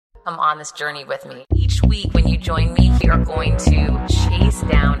Come on this journey with me. Each week when you join me, we are going to chase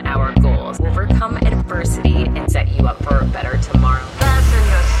down our goals, overcome adversity, and set you up for a better tomorrow. Fasten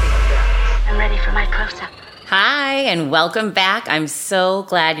your seatbelts. I'm ready for my close-up. Hi, and welcome back. I'm so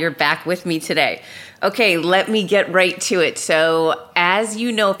glad you're back with me today. Okay, let me get right to it. So, as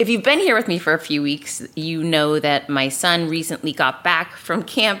you know, if you've been here with me for a few weeks, you know that my son recently got back from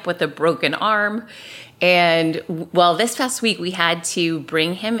camp with a broken arm. And well, this past week we had to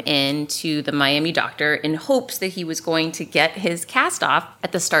bring him in to the Miami doctor in hopes that he was going to get his cast off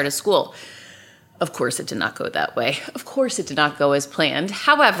at the start of school. Of course, it did not go that way. Of course, it did not go as planned.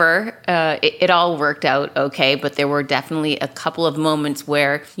 However, it all worked out okay, but there were definitely a couple of moments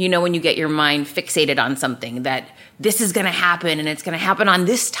where, you know, when you get your mind fixated on something that this is going to happen and it's going to happen on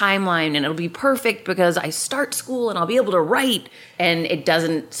this timeline and it'll be perfect because I start school and I'll be able to write, and it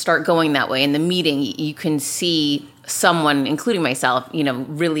doesn't start going that way. In the meeting, you can see someone, including myself, you know,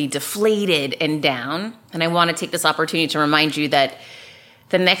 really deflated and down. And I want to take this opportunity to remind you that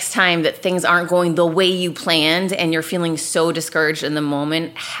the next time that things aren't going the way you planned and you're feeling so discouraged in the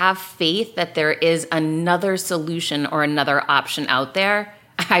moment, have faith that there is another solution or another option out there.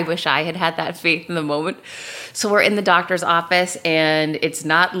 I wish I had had that faith in the moment. So we're in the doctor's office and it's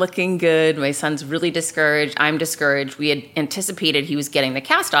not looking good. My son's really discouraged. I'm discouraged. We had anticipated he was getting the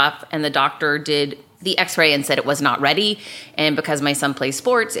cast off, and the doctor did the x-ray and said it was not ready. And because my son plays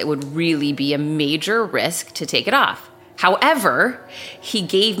sports, it would really be a major risk to take it off. However, he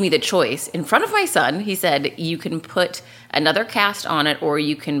gave me the choice in front of my son. He said, you can put another cast on it or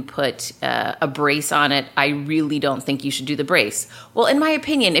you can put a brace on it. I really don't think you should do the brace. Well, in my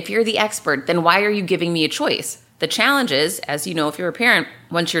opinion, if you're the expert, then why are you giving me a choice? The challenge is, as you know, if you're a parent,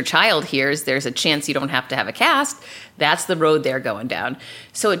 once your child hears there's a chance you don't have to have a cast, that's the road they're going down.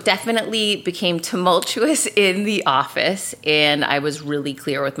 So it definitely became tumultuous in the office, and I was really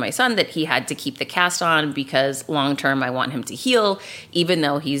clear with my son that he had to keep the cast on because long-term I want him to heal, even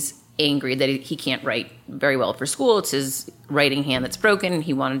though he's angry that he can't write very well for school. It's his writing hand that's broken.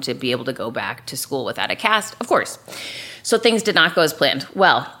 He wanted to be able to go back to school without a cast, of course. So things did not go as planned.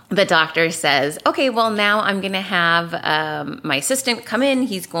 Well, the doctor says, okay, well, now I'm going to have my assistant come in.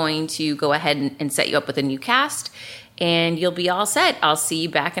 He's going to go ahead and set you up with a new cast, and you'll be all set. I'll see you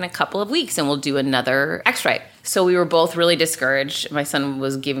back in a couple of weeks, and we'll do another x-ray. So we were both really discouraged. My son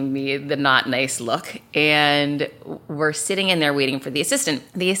was giving me the not nice look, and we're sitting in there waiting for the assistant.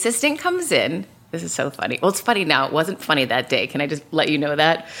 The assistant comes in. This is so funny. Well, it's funny now. It wasn't funny that day. Can I just let you know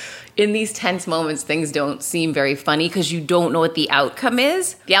that? In these tense moments, things don't seem very funny because you don't know what the outcome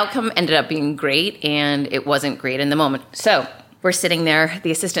is. The outcome ended up being great, and it wasn't great in the moment. So we're sitting there.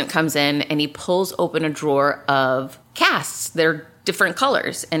 The assistant comes in, and he pulls open a drawer of casts. They're different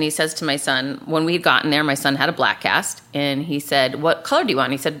colors. And he says to my son, when we had gotten there, my son had a black cast, and he said, what color do you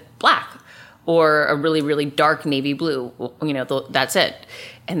want? And he said, black, or a really, really dark navy blue. Well, you know, that's it.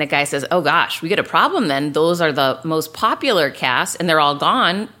 And the guy says, oh gosh, we get a problem then. Those are the most popular casts, and they're all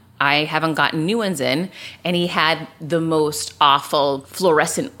gone. I haven't gotten new ones in. And he had the most awful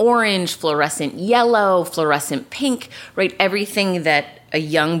fluorescent orange, fluorescent yellow, fluorescent pink, right? Everything that a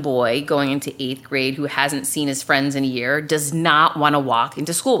young boy going into 8th grade who hasn't seen his friends in a year does not want to walk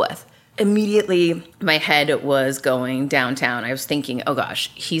into school with. Immediately, my head was going downtown. I was thinking, oh gosh,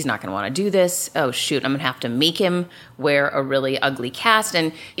 he's not going to want to do this. Oh shoot, I'm going to have to make him wear a really ugly cast.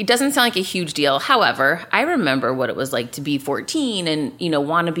 And it doesn't sound like a huge deal. However, I remember what it was like to be 14 and, you know,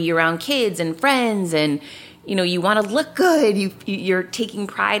 want to be around kids and friends, and, you know, you want to look good. You're taking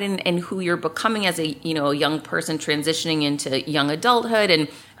pride in who you're becoming as a, you know, a young person transitioning into young adulthood. And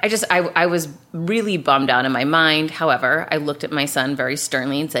I was really bummed out in my mind. However, I looked at my son very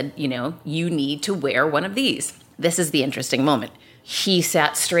sternly and said, you know, you need to wear one of these. This is the interesting moment. He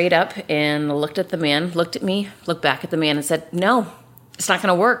sat straight up and looked at the man, looked at me, looked back at the man and said, no, it's not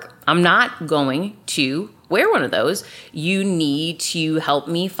going to work. I'm not going to wear one of those. You need to help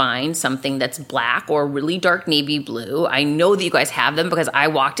me find something that's black or really dark navy blue. I know that you guys have them because I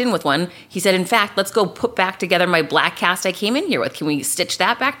walked in with one. He said, in fact, let's go put back together my black cast I came in here with. Can we stitch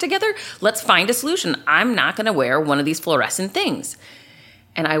that back together? Let's find a solution. I'm not going to wear one of these fluorescent things.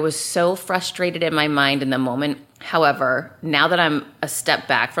 And I was so frustrated in my mind in the moment. However, now that I'm a step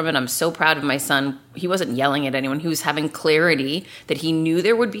back from it, I'm so proud of my son. He wasn't yelling at anyone. He was having clarity that he knew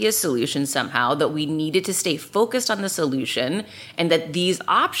there would be a solution somehow, that we needed to stay focused on the solution, and that these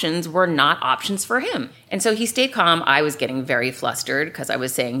options were not options for him. And so he stayed calm. I was getting very flustered because I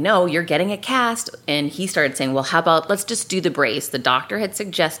was saying, no, you're getting a cast. And he started saying, well, how about let's just do the brace? The doctor had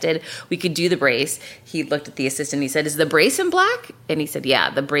suggested we could do the brace. He looked at the assistant. He said, is the brace in black? And he said,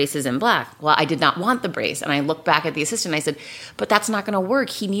 yeah, the brace is in black. Well, I did not want the brace. And I looked back back at the assistant. I said, but that's not going to work.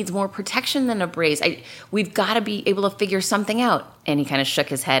 He needs more protection than a brace. We've got to be able to figure something out. And he kind of shook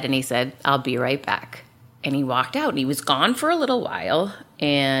his head and he said, I'll be right back. And he walked out and he was gone for a little while.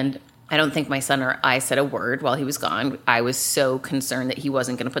 And I don't think my son or I said a word while he was gone. I was so concerned that he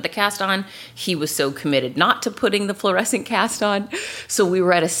wasn't going to put the cast on. He was so committed not to putting the fluorescent cast on. So we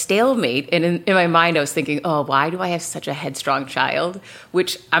were at a stalemate. And in my mind, I was thinking, oh, why do I have such a headstrong child?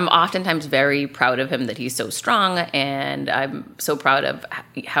 Which I'm oftentimes very proud of him that he's so strong. And I'm so proud of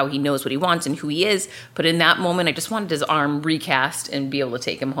how he knows what he wants and who he is. But in that moment, I just wanted his arm recast and be able to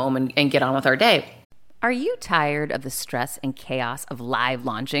take him home and get on with our day. Are you tired of the stress and chaos of live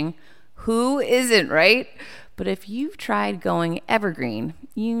launching? Who isn't, right? But if you've tried going evergreen,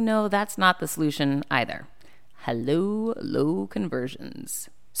 you know that's not the solution either. Hello, low conversions.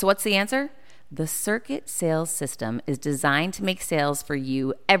 So what's the answer? The Circuit Sales System is designed to make sales for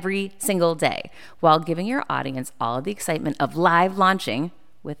you every single day while giving your audience all of the excitement of live launching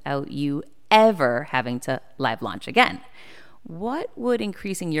without you ever having to live launch again. What would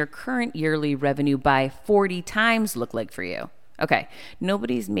increasing your current yearly revenue by 40 times look like for you? Okay,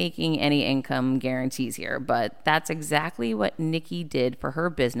 nobody's making any income guarantees here, but that's exactly what Nikki did for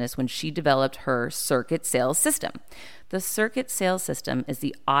her business when she developed her Circuit Sales System. The Circuit Sales System is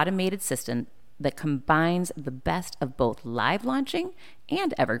the automated system that combines the best of both live launching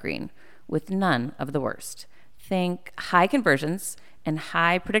and evergreen with none of the worst. Think high conversions and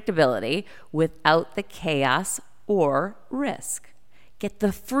high predictability without the chaos or risk. Get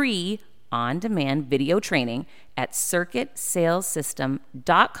the free on-demand video training at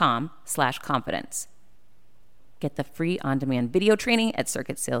circuitsalessystem.com/confidence. Get the free on-demand video training at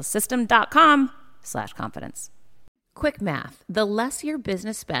circuitsalessystem.com/confidence. Quick math. The less your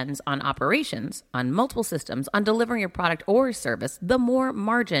business spends on operations, on multiple systems, on delivering your product or service, the more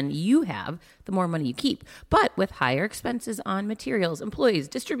margin you have, the more money you keep. But with higher expenses on materials, employees,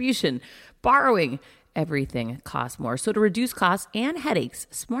 distribution, borrowing, everything costs more. So to reduce costs and headaches,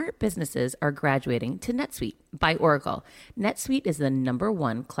 smart businesses are graduating to NetSuite by Oracle. NetSuite is the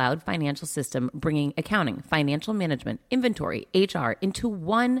 #1 cloud financial system bringing accounting, financial management, inventory, HR into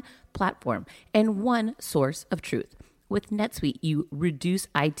one platform and one source of truth. With NetSuite, you reduce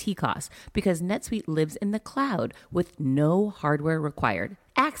IT costs because NetSuite lives in the cloud with no hardware required,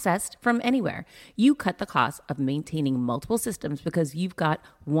 accessed from anywhere. You cut the cost of maintaining multiple systems because you've got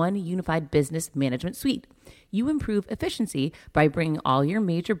one unified business management suite. You improve efficiency by bringing all your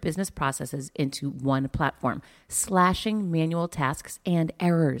major business processes into one platform, slashing manual tasks and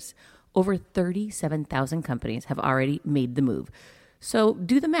errors. Over 37,000 companies have already made the move. So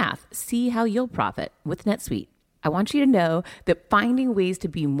do the math. See how you'll profit with NetSuite. I want you to know that finding ways to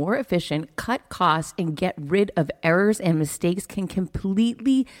be more efficient, cut costs, and get rid of errors and mistakes can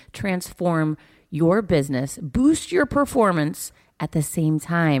completely transform your business, boost your performance at the same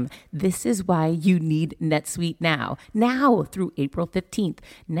time. This is why you need NetSuite now. Now through April 15th,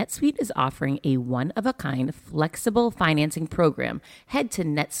 NetSuite is offering a one-of-a-kind flexible financing program. Head to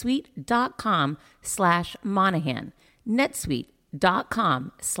netsuite.com/Monahan.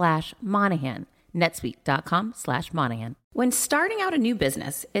 netsuite.com/Monahan. netsuite.com/Monahan. When starting out a new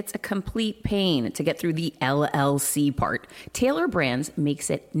business, it's a complete pain to get through the LLC part. Taylor Brands makes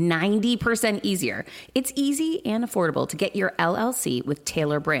it 90% easier. It's easy and affordable to get your LLC with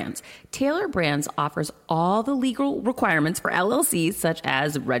Taylor Brands. Taylor Brands offers all the legal requirements for LLCs, such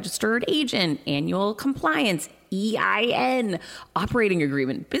as registered agent, annual compliance, EIN, operating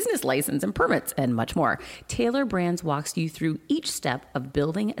agreement, business license, and permits, and much more. Taylor Brands walks you through each step of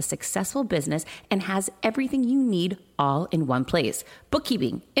building a successful business and has everything you need all in one place.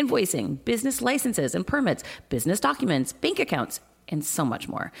 Bookkeeping, invoicing, business licenses and permits, business documents, bank accounts, and so much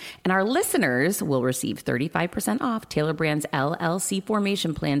more. And our listeners will receive 35% off Taylor Brands LLC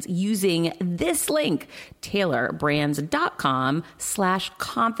formation plans using this link,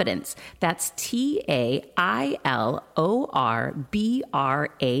 taylorbrands.com/confidence. That's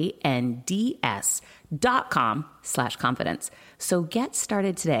TAILORBRANDS.com/confidence. So get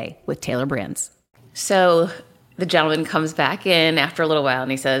started today with Taylor Brands. So the gentleman comes back in after a little while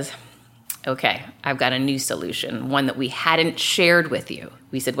and he says, okay, I've got a new solution, one that we hadn't shared with you.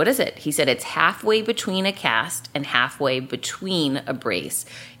 We said, what is it? He said, it's halfway between a cast and halfway between a brace.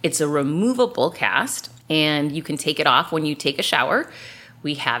 It's a removable cast, and you can take it off when you take a shower.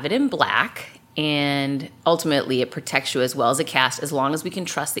 We have it in black, and ultimately it protects you as well as a cast as long as we can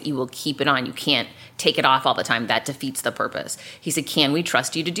trust that you will keep it on. You can't take it off all the time. That defeats the purpose. He said, can we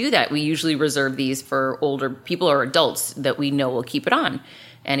trust you to do that? We usually reserve these for older people or adults that we know will keep it on.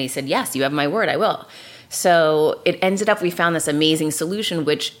 And he said, yes, you have my word, I will. So it ended up, we found this amazing solution,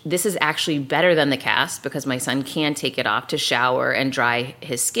 which this is actually better than the cast because my son can take it off to shower and dry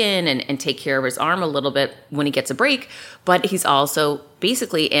his skin and take care of his arm a little bit when he gets a break. But he's also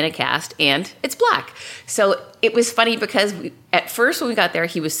basically in a cast and it's black. So it was funny because at first when we got there,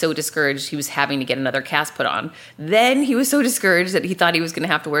 he was so discouraged he was having to get another cast put on. Then he was so discouraged that he thought he was going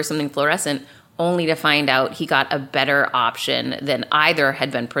to have to wear something fluorescent, only to find out he got a better option than either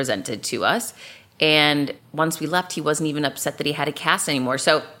had been presented to us. And once we left, he wasn't even upset that he had a cast anymore.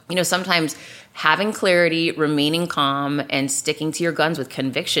 So, sometimes having clarity, remaining calm, and sticking to your guns with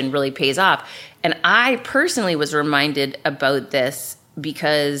conviction really pays off. And I personally was reminded about this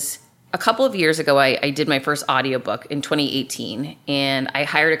because a couple of years ago, I did my first audiobook in 2018, and I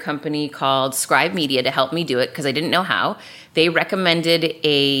hired a company called Scribe Media to help me do it because I didn't know how. They recommended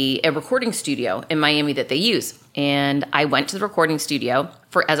a recording studio in Miami that they use. And I went to the recording studio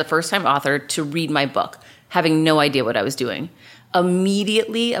as a first-time author to read my book, having no idea what I was doing.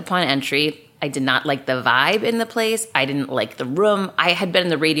 Immediately upon entry, I did not like the vibe in the place. I didn't like the room. I had been in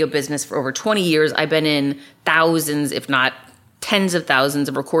the radio business for over 20 years. I've been in thousands, if not tens of thousands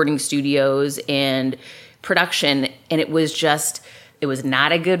of recording studios and production. And it was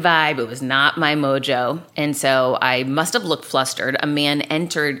not a good vibe. It was not my mojo. And so I must have looked flustered. A man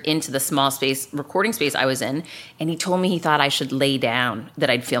entered into the small recording space I was in, and he told me he thought I should lay down,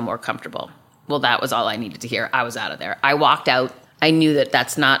 that I'd feel more comfortable. Well, that was all I needed to hear. I was out of there. I walked out. I knew that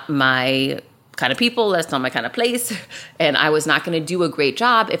that's not my kind of people. That's not my kind of place. And I was not going to do a great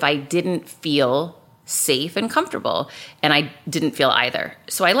job if I didn't feel safe and comfortable. And I didn't feel either.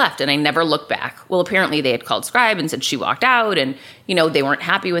 So I left and I never looked back. Well, apparently they had called Scribe and said she walked out and, they weren't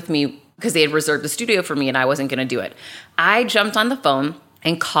happy with me because they had reserved the studio for me and I wasn't going to do it. I jumped on the phone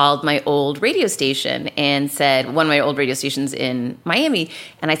and called my old radio station and said, one of my old radio stations in Miami.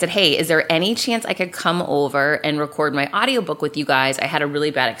 And I said, hey, is there any chance I could come over and record my audiobook with you guys? I had a really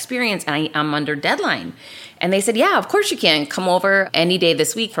bad experience and I'm under deadline. And they said, yeah, of course you can. Come over any day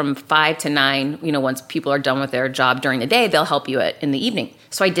this week from 5 to 9. Once people are done with their job during the day, they'll help you in the evening.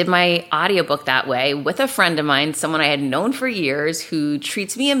 So I did my audiobook that way with a friend of mine, someone I had known for years who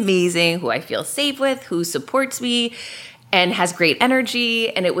treats me amazing, who I feel safe with, who supports me and has great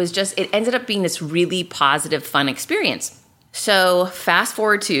energy. And it ended up being this really positive, fun experience. So fast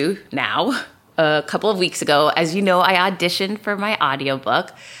forward to now, a couple of weeks ago, as you know, I auditioned for my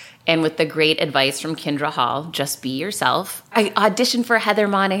audiobook. And with the great advice from Kendra Hall, just be yourself, I auditioned for Heather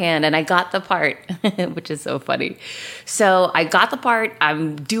Monahan and I got the part, which is so funny. So I got the part.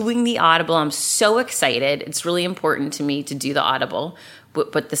 I'm doing the Audible. I'm so excited. It's really important to me to do the Audible.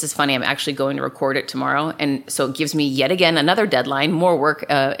 But this is funny. I'm actually going to record it tomorrow. And so it gives me yet again another deadline, more work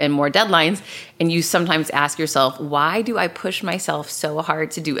and more deadlines. And you sometimes ask yourself, why do I push myself so hard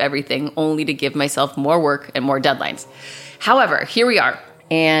to do everything only to give myself more work and more deadlines? However, here we are.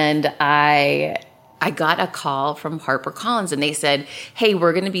 And I got a call from HarperCollins and they said, hey,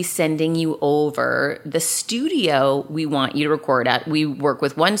 we're going to be sending you over the studio we want you to record at. We work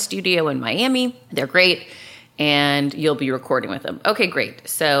with one studio in Miami. They're great. And you'll be recording with them. Okay, great.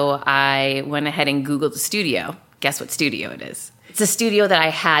 So I went ahead and Googled the studio. Guess what studio it is? It's a studio that I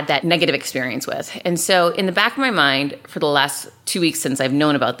had that negative experience with. And so in the back of my mind, for the last 2 weeks since I've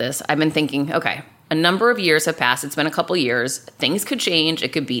known about this, I've been thinking, okay, a number of years have passed. It's been a couple years. Things could change.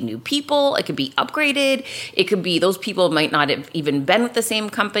 It could be new people. It could be upgraded. It could be those people might not have even been with the same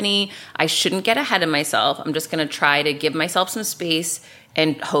company. I shouldn't get ahead of myself. I'm just going to try to give myself some space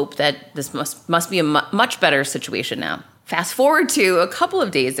and hope that this must be a much better situation now. Fast forward to a couple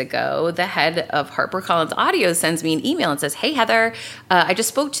of days ago, the head of HarperCollins Audio sends me an email and says, hey, Heather, I just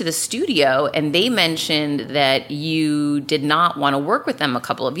spoke to the studio and they mentioned that you did not want to work with them a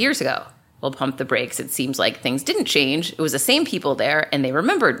couple of years ago. Well, pump the brakes. It seems like things didn't change. It was the same people there and they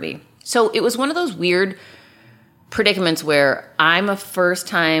remembered me. So it was one of those weird predicaments where I'm a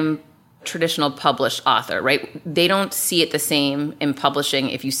first-time traditional published author, right? They don't see it the same in publishing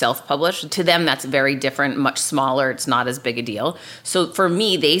if you self-publish. To them, that's very different, much smaller. It's not as big a deal. So for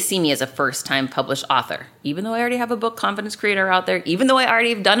me, they see me as a first-time published author, even though I already have a book, Confidence Creator, out there, even though I already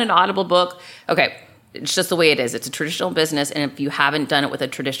have done an Audible book. Okay, it's just the way it is. It's a traditional business, and if you haven't done it with a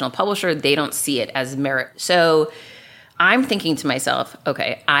traditional publisher, they don't see it as merit. So I'm thinking to myself,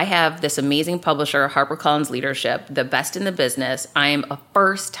 okay, I have this amazing publisher, HarperCollins Leadership, the best in the business. I'm a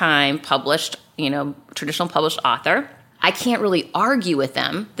first-time published, traditional published author. I can't really argue with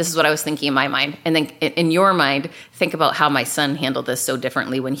them. This is what I was thinking in my mind. And then in your mind, think about how my son handled this so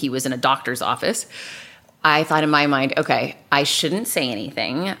differently when he was in a doctor's office. I thought in my mind, okay, I shouldn't say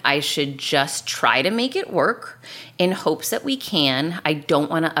anything. I should just try to make it work in hopes that we can. I don't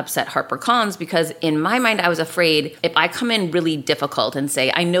want to upset HarperCollins because in my mind, I was afraid if I come in really difficult and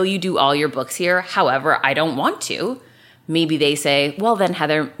say, I know you do all your books here. However, I don't want to. Maybe they say, well, then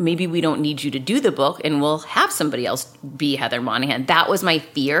Heather, maybe we don't need you to do the book and we'll have somebody else be Heather Monahan. That was my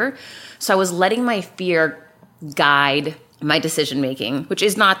fear. So I was letting my fear guide my decision-making, which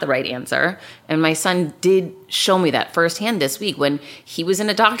is not the right answer. And my son did show me that firsthand this week. When he was in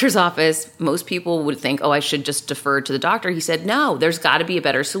a doctor's office, most people would think, oh, I should just defer to the doctor. He said, no, there's got to be a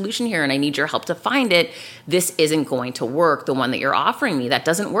better solution here, and I need your help to find it. This isn't going to work, the one that you're offering me. That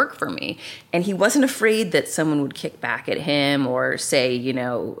doesn't work for me. And he wasn't afraid that someone would kick back at him or say,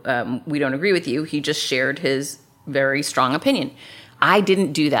 we don't agree with you. He just shared his very strong opinion. I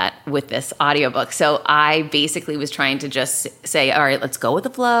didn't do that with this audiobook. So I basically was trying to just say, all right, let's go with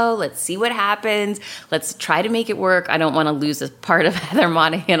the flow. Let's see what happens. Let's try to make it work. I don't want to lose a part of Heather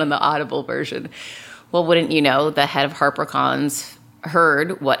Monahan on the Audible version. Well, wouldn't you know, the head of HarperCollins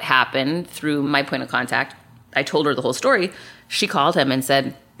heard what happened through my point of contact. I told her the whole story. She called him and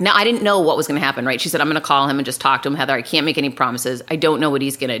said, now, I didn't know what was going to happen, right? She said, I'm going to call him and just talk to him. Heather, I can't make any promises. I don't know what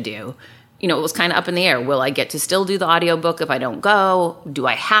he's going to do. It was kind of up in the air. Will I get to still do the audiobook if I don't go? Do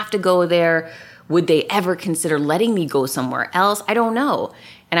I have to go there? Would they ever consider letting me go somewhere else? I don't know.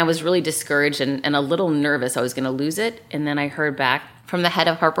 And I was really discouraged and a little nervous I was going to lose it. And then I heard back from the head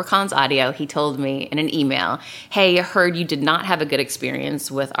of HarperCollins Audio. He told me in an email, hey, I heard you did not have a good experience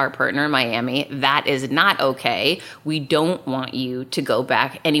with our partner in Miami. That is not okay. We don't want you to go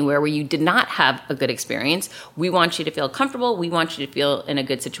back anywhere where you did not have a good experience. We want you to feel comfortable. We want you to feel in a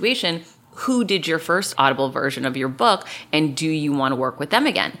good situation. Who did your first Audible version of your book, and do you want to work with them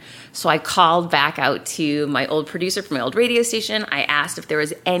again? So I called back out to my old producer from my old radio station. I asked if there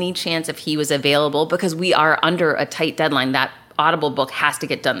was any chance if he was available because we are under a tight deadline. That Audible book has to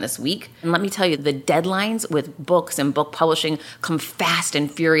get done this week. And let me tell you, the deadlines with books and book publishing come fast and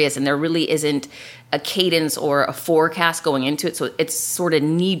furious, and there really isn't a cadence or a forecast going into it. So it's sort of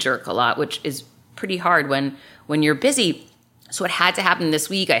knee-jerk a lot, which is pretty hard when you're busy. So it had to happen this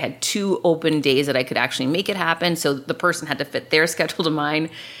week. I had 2 open days that I could actually make it happen. So the person had to fit their schedule to mine.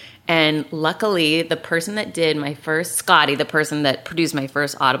 And luckily, the person that did my first, Scotty, the person that produced my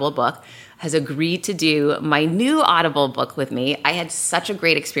first Audible book, has agreed to do my new Audible book with me. I had such a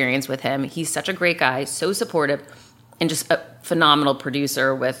great experience with him. He's such a great guy, so supportive, and just a phenomenal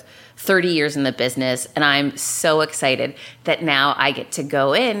producer with 30 years in the business. And I'm so excited that now I get to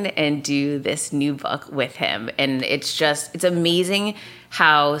go in and do this new book with him. And it's amazing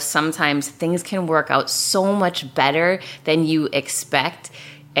how sometimes things can work out so much better than you expect.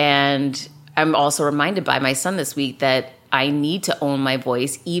 And I'm also reminded by my son this week that I need to own my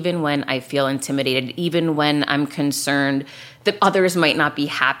voice even when I feel intimidated, even when I'm concerned that others might not be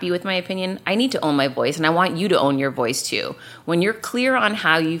happy with my opinion. I need to own my voice, and I want you to own your voice too. When you're clear on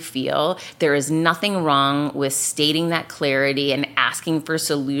how you feel, there is nothing wrong with stating that clarity and asking for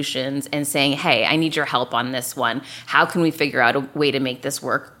solutions and saying, hey, I need your help on this one. How can we figure out a way to make this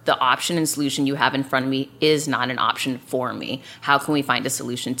work? The option and solution you have in front of me is not an option for me. How can we find a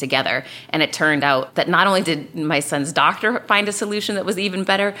solution together? And it turned out that not only did my son's doctor find a solution that was even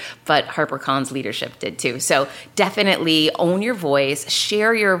better, but HarperCollins leadership did too. So definitely own your voice,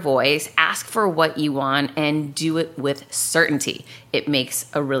 share your voice, ask for what you want, and do it with certainty. It makes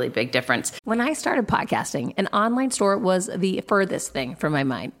a really big difference. When I started podcasting, an online store was the furthest thing from my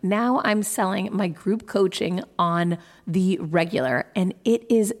mind. Now I'm selling my group coaching on the regular, and it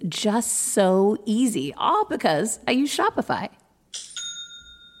is just so easy, all because I use Shopify.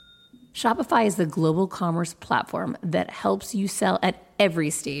 Shopify is the global commerce platform that helps you sell at every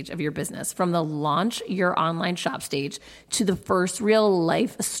stage of your business, from the launch your online shop stage to the first real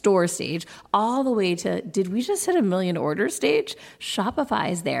life store stage, all the way to, did we just hit 1 million orders stage?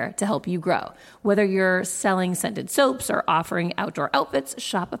 Shopify is there to help you grow. Whether you're selling scented soaps or offering outdoor outfits,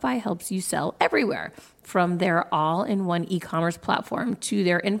 Shopify helps you sell everywhere. From their all-in-one e-commerce platform to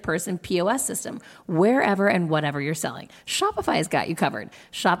their in-person POS system, wherever and whatever you're selling, Shopify's got you covered.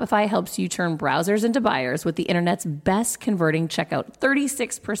 Shopify helps you turn browsers into buyers with the internet's best converting checkout,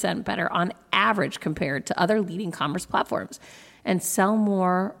 36% better on average compared to other leading commerce platforms, and sell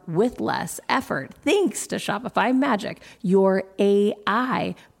more with less effort thanks to Shopify Magic, your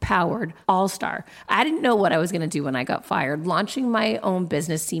AI-powered all-star. I didn't know what I was going to do when I got fired. Launching my own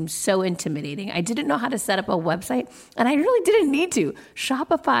business seemed so intimidating. I didn't know how to set up a website, and I really didn't need to.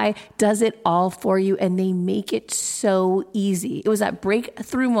 Shopify does it all for you, and they make it so easy. It was that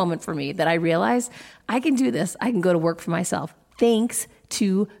breakthrough moment for me that I realized I can do this. I can go to work for myself thanks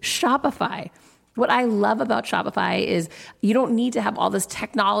to Shopify. What I love about Shopify is you don't need to have all this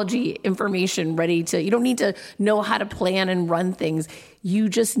technology information you don't need to know how to plan and run things. You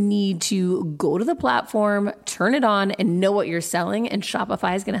just need to go to the platform, turn it on, and know what you're selling, and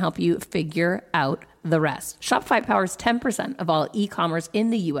Shopify is going to help you figure out the rest. Shopify powers 10% of all e-commerce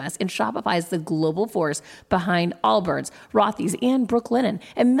in the US, and Shopify is the global force behind Allbirds, Rothy's, and Brooklinen,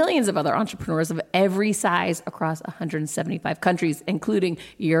 and millions of other entrepreneurs of every size across 175 countries, including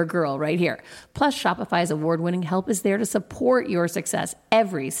your girl right here. Plus, Shopify's award-winning help is there to support your success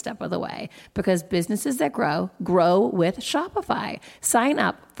every step of the way, because businesses that grow with Shopify. Sign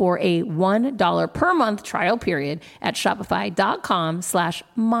up for a $1 per month trial period at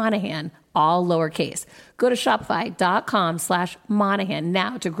shopify.com/Monahan, all lowercase. Go to shopify.com/Monahan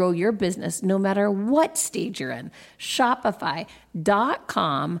now to grow your business no matter what stage you're in.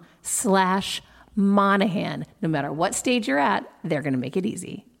 Shopify.com/Monahan. No matter what stage you're at, they're going to make it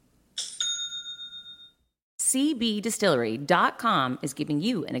easy. CBDistillery.com is giving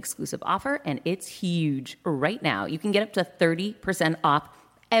you an exclusive offer, and it's huge. Right now, you can get up to 30% off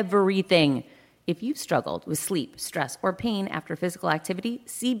everything. If you've struggled with sleep, stress, or pain after physical activity,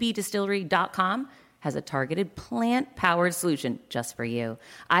 CBDistillery.com has a targeted plant-powered solution just for you.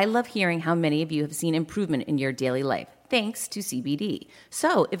 I love hearing how many of you have seen improvement in your daily life thanks to CBD.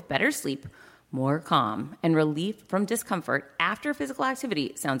 So if better sleep, more calm, and relief from discomfort after physical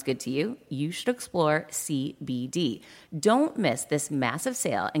activity sounds good to you, you should explore CBD. Don't miss this massive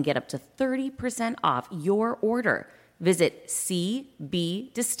sale and get up to 30% off your order. Visit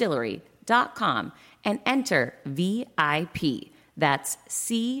cbdistillery.com and enter VIP. That's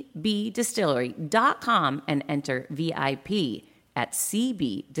cbdistillery.com and enter VIP at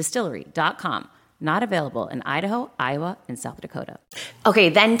cbdistillery.com. Not available in Idaho, Iowa, and South Dakota. Okay,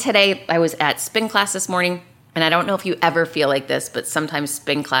 then today I was at spin class this morning, and I don't know if you ever feel like this, but sometimes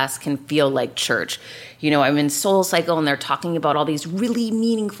spin class can feel like church. You know, I'm in Soul Cycle, and they're talking about all these really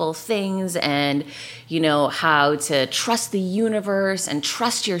meaningful things and, you know, how to trust the universe and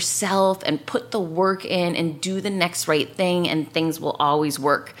trust yourself and put the work in and do the next right thing, and things will always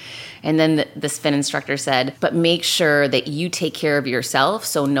work. And then the spin instructor said, but make sure that you take care of yourself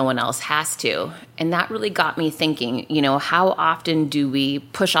so no one else has to. And that really got me thinking, you know, how often do we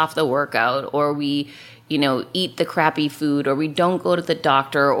push off the workout, or we, you know, eat the crappy food, or we don't go to the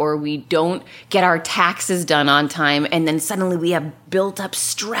doctor, or we don't get our taxes done on time, and then suddenly we have built up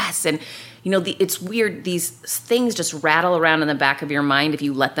stress. And, you know, it's weird. These things just rattle around in the back of your mind if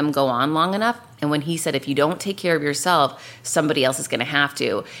you let them go on long enough. And when he said, if you don't take care of yourself, somebody else is going to have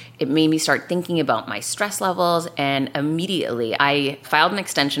to, it made me start thinking about my stress levels. And immediately I filed an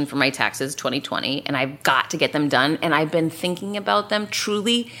extension for my taxes 2020, and I've got to get them done. And I've been thinking about them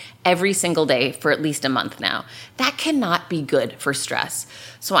truly every single day for at least a month now. That cannot be good for stress.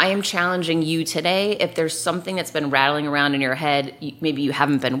 So I am challenging you today. If there's something that's been rattling around in your head, maybe you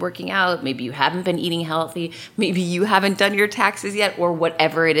haven't been working out, maybe you haven't been eating healthy, maybe you haven't done your taxes yet, or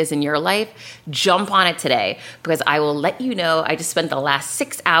whatever it is in your life, jump on it today, because I will let you know. I just spent the last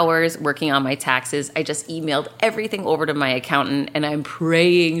 6 hours working on my taxes. I just emailed everything over to my accountant, and I'm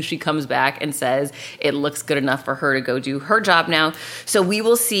praying she comes back and says it looks good enough for her to go do her job now. So we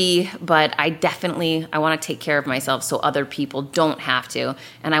will see, but I want to take care of myself so other people don't have to.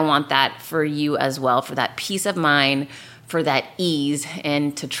 And I want that for you as well, for that peace of mind, for that ease,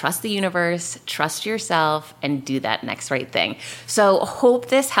 and to trust the universe, trust yourself, and do that next right thing. So hope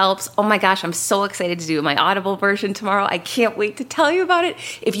this helps. Oh my gosh, I'm so excited to do my Audible version tomorrow. I can't wait to tell you about it.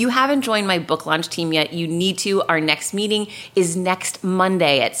 If you haven't joined my book launch team yet, you need to. Our next meeting is next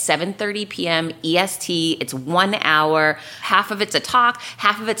Monday at 7:30 p.m. EST. It's 1 hour. Half of it's a talk,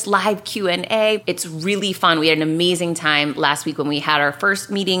 half of it's live Q&A. It's really fun. We had an amazing time last week when we had our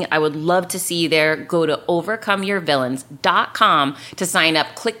first meeting. I would love to see you there. Go to overcomeyourvillains.com to sign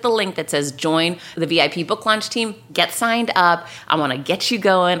up. Click the link that says join the VIP book launch team. Get signed up. I want to get you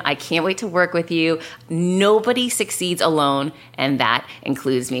going. I can't wait to work with you. Nobody succeeds alone, and that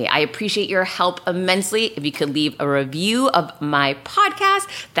includes me. I appreciate your help immensely. If you could leave a review of my podcast,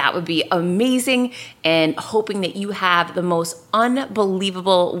 that would be amazing. And hoping that you have the most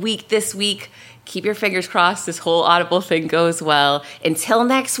unbelievable week this week. Keep your fingers crossed this whole Audible thing goes well. Until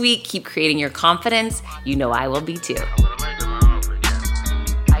next week, keep creating your confidence. You know I will be too.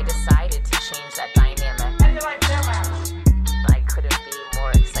 I decided to change that dynamic. I couldn't be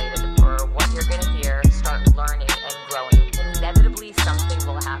more excited for what you're going to hear. Start learning and growing. Inevitably, something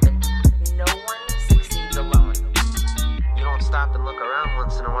will happen. No one succeeds alone. You don't stop and look around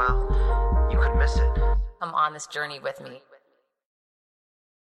once in a while, you could miss it. Come on this journey with me.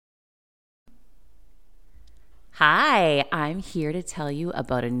 Hi, I'm here to tell you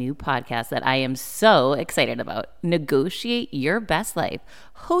about a new podcast that I am so excited about, Negotiate Your Best Life,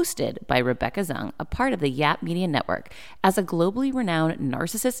 hosted by Rebecca Zung, a part of the Yap Media Network. As a globally renowned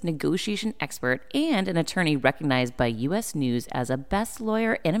narcissist negotiation expert and an attorney recognized by U.S. News as a best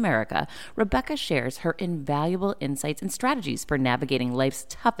lawyer in America, Rebecca shares her invaluable insights and strategies for navigating life's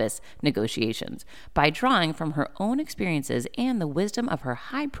toughest negotiations. By drawing from her own experiences and the wisdom of her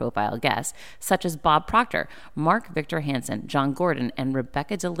high-profile guests, such as Bob Proctor, Mark Victor Hansen, John Gordon, and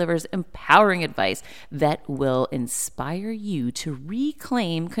Rebecca delivers empowering advice that will inspire you to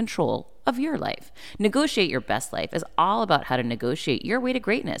reclaim control of your life. Negotiate Your Best Life is all about how to negotiate your way to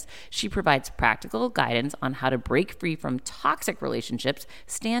greatness. She provides practical guidance on how to break free from toxic relationships,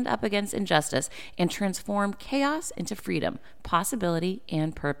 stand up against injustice, and transform chaos into freedom, possibility,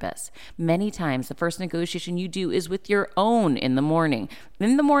 and purpose. Many times, the first negotiation you do is with your own in the morning.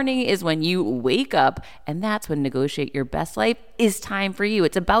 In the morning is when you wake up, and that's when Negotiate Your Best Life is time for you.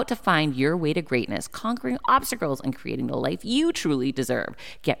 It's about to find your way to greatness, conquering obstacles, and creating the life you truly deserve.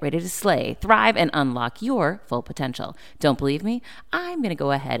 Get ready to slay, thrive, and unlock your full potential. Don't believe me? I'm going to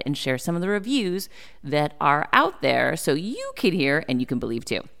go ahead and share some of the reviews that are out there so you can hear and you can believe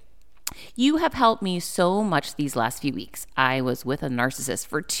too. You have helped me so much these last few weeks. I was with a narcissist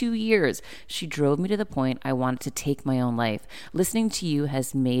for 2 years. She drove me to the point I wanted to take my own life. Listening to you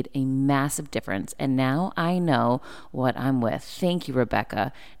has made a massive difference, and now I know what I'm with. Thank you,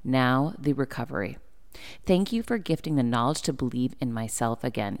 Rebecca. Now the recovery. Thank you for gifting the knowledge to believe in myself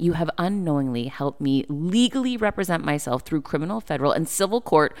again. You have unknowingly helped me legally represent myself through criminal, federal, and civil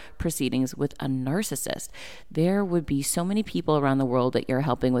court proceedings with a narcissist. There would be so many people around the world that you're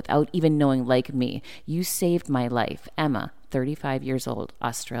helping without even knowing, like me. You saved my life. Emma, 35 years old,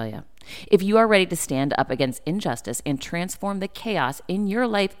 Australia. If you are ready to stand up against injustice and transform the chaos in your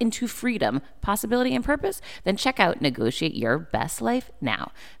life into freedom, possibility, and purpose, then check out Negotiate Your Best Life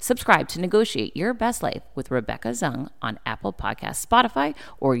now. Subscribe to Negotiate Your Best Life with Rebecca Zung on Apple Podcasts, Spotify,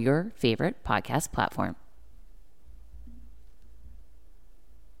 or your favorite podcast platform.